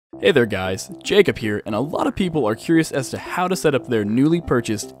Hey there guys, EZCap here, and a lot of people are curious as to how to set up their newly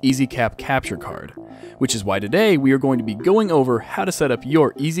purchased EZCap capture card, which is why today we are going to be going over how to set up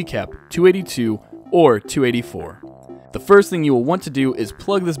your EZCap 282 or 284. The first thing you will want to do is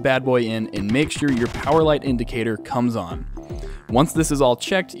plug this bad boy in and make sure your power light indicator comes on. Once this is all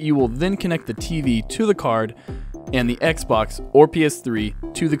checked, you will then connect the TV to the card and the Xbox or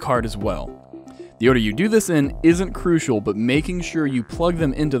PS3 to the card as well. The order you do this in isn't crucial, but making sure you plug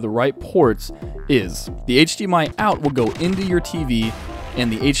them into the right ports is. The HDMI out will go into your TV,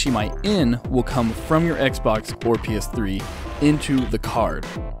 and the HDMI in will come from your Xbox or PS3 into the card.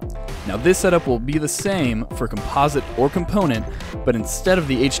 Now this setup will be the same for composite or component, but instead of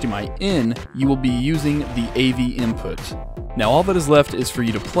the HDMI in, you will be using the AV input. Now all that is left is for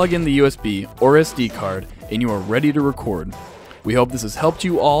you to plug in the USB or SD card, and you are ready to record. We hope this has helped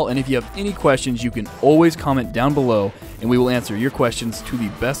you all, and if you have any questions, you can always comment down below and we will answer your questions to the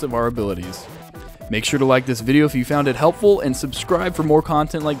best of our abilities. Make sure to like this video if you found it helpful and subscribe for more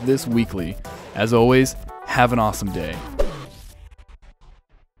content like this weekly. As always, have an awesome day.